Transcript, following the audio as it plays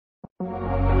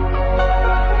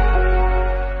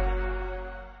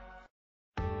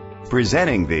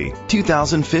Presenting the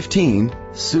 2015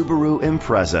 Subaru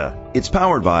Impreza. It's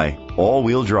powered by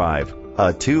all-wheel drive,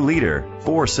 a 2-liter,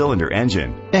 4-cylinder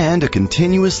engine, and a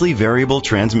continuously variable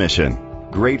transmission.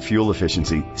 Great fuel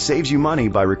efficiency saves you money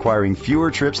by requiring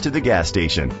fewer trips to the gas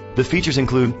station. The features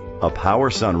include a power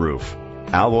sunroof,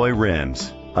 alloy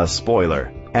rims, a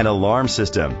spoiler, an alarm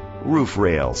system, roof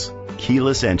rails,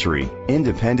 keyless entry,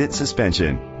 independent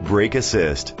suspension, brake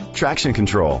assist, traction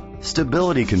control,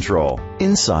 stability control.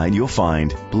 Inside you'll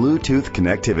find Bluetooth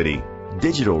connectivity,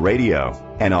 digital radio,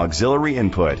 an auxiliary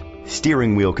input,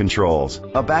 steering wheel controls,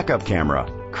 a backup camera,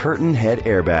 curtain head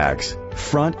airbags,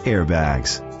 front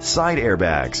airbags, side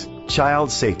airbags,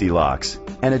 child safety locks,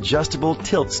 an adjustable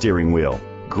tilt steering wheel.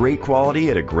 Great quality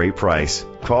at a great price.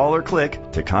 Call or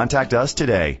click to contact us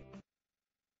today.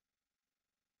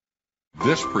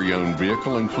 This pre-owned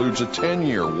vehicle includes a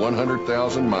 10-year,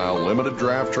 100,000-mile limited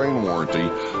drivetrain warranty,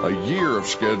 a year of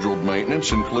scheduled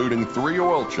maintenance including 3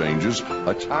 oil changes,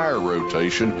 a tire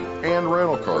rotation, and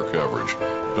rental car coverage.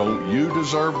 Don't you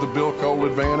deserve the Bill Cole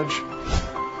advantage?